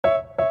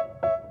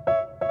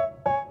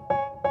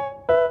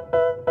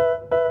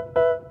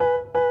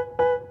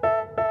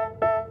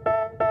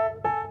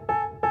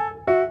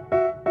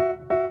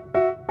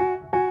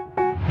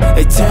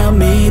tell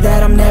me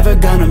that I'm never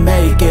gonna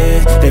make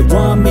it. They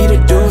want me to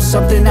do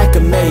something that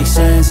could make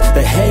sense.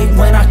 They hate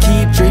when I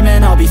keep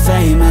dreaming I'll be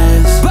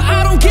famous, but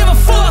I don't give a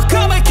fuck,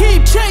 I'ma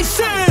keep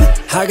chasing.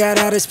 I got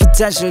all this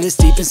potential that's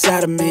deep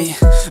inside of me,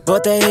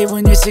 but they hate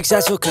when you're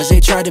successful cause they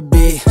try to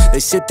be. They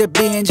sit there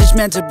being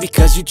judgmental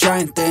because you're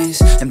trying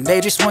things, and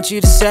they just want you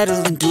to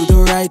settle and do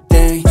the right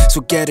thing. So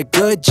get a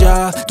good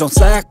job, don't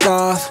slack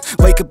off.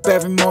 Wake up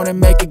every morning,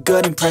 make a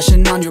good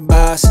impression on your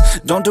boss.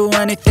 Don't do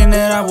anything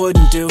that I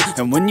wouldn't do,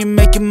 and when you're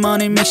making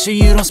money, make sure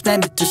you don't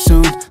spend it too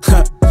soon.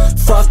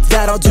 Fuck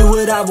that, I'll do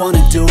what I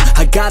wanna do.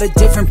 I got a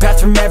different path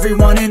from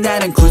everyone, and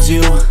that includes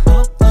you.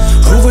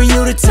 Who are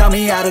you to tell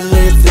me how to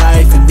live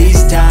life? In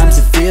these times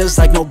it feels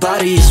like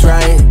nobody's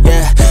right,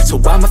 yeah. So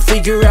I'ma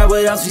figure out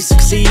what else we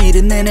succeed,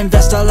 and then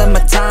invest all of my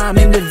time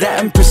into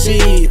that and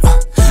proceed.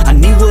 I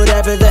need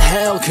whatever the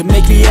hell could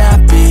make me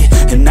happy,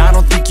 and I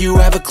don't think you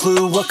have a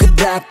clue what could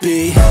that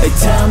be. They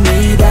tell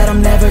me that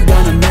I'm never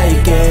gonna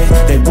make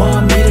it. They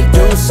want me to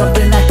do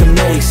something that could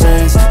make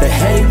sense. They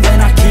hate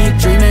when I keep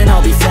dreaming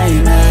I'll be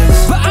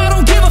famous, but I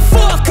don't give a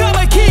fuck,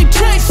 I'ma keep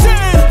chasing.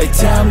 They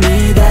tell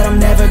me that I'm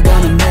never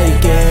gonna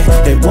make it.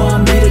 They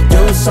want me to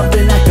do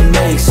something that can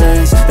make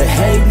sense. They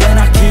hate when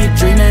I keep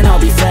dreaming I'll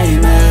be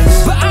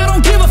famous, but I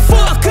don't give a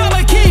fuck,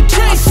 I'ma keep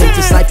chasing. I think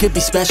this life could be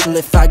special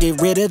if I get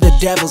rid of the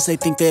devils. They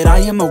think that I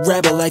am a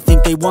rebel, I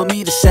think they want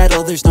me to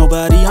settle. There's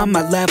nobody on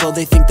my level.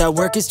 They think that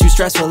work is too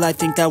stressful, I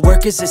think that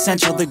work is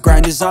essential. The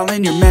grind is all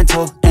in your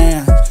mental,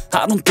 and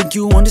I don't think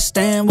you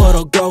understand what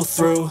I'll go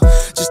through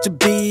just to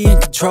be in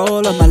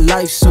control of my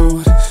life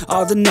soon.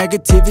 All the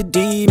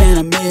negativity, man,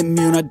 I'm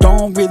immune. I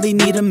don't really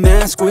need a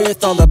mask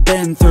with all I've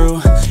been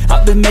through.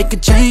 I've been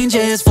making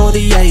changes for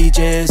the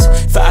ages.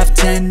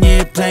 5-10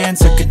 year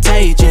plans are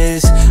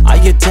contagious. I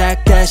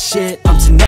attack that shit, I'm tenacious.